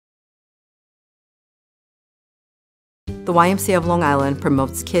The YMCA of Long Island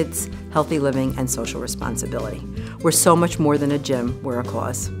promotes kids, healthy living, and social responsibility. We're so much more than a gym, we're a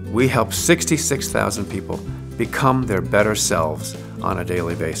cause. We help 66,000 people become their better selves on a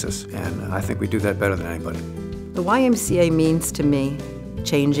daily basis, and I think we do that better than anybody. The YMCA means to me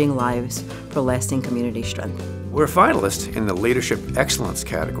changing lives for lasting community strength. We're a finalist in the Leadership Excellence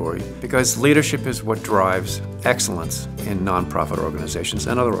category because leadership is what drives excellence in nonprofit organizations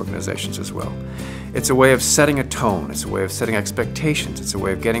and other organizations as well. It's a way of setting a tone, it's a way of setting expectations, it's a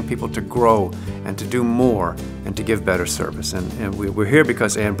way of getting people to grow and to do more and to give better service. And we're here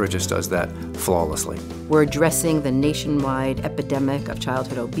because Ann Bridges does that flawlessly. We're addressing the nationwide epidemic of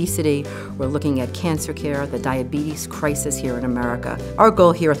childhood obesity. We're looking at cancer care, the diabetes crisis here in America. Our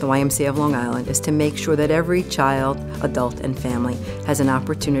goal here at the YMCA of Long Island is to make sure that every child, adult, and family has an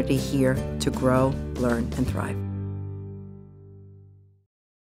opportunity here to grow, learn, and thrive.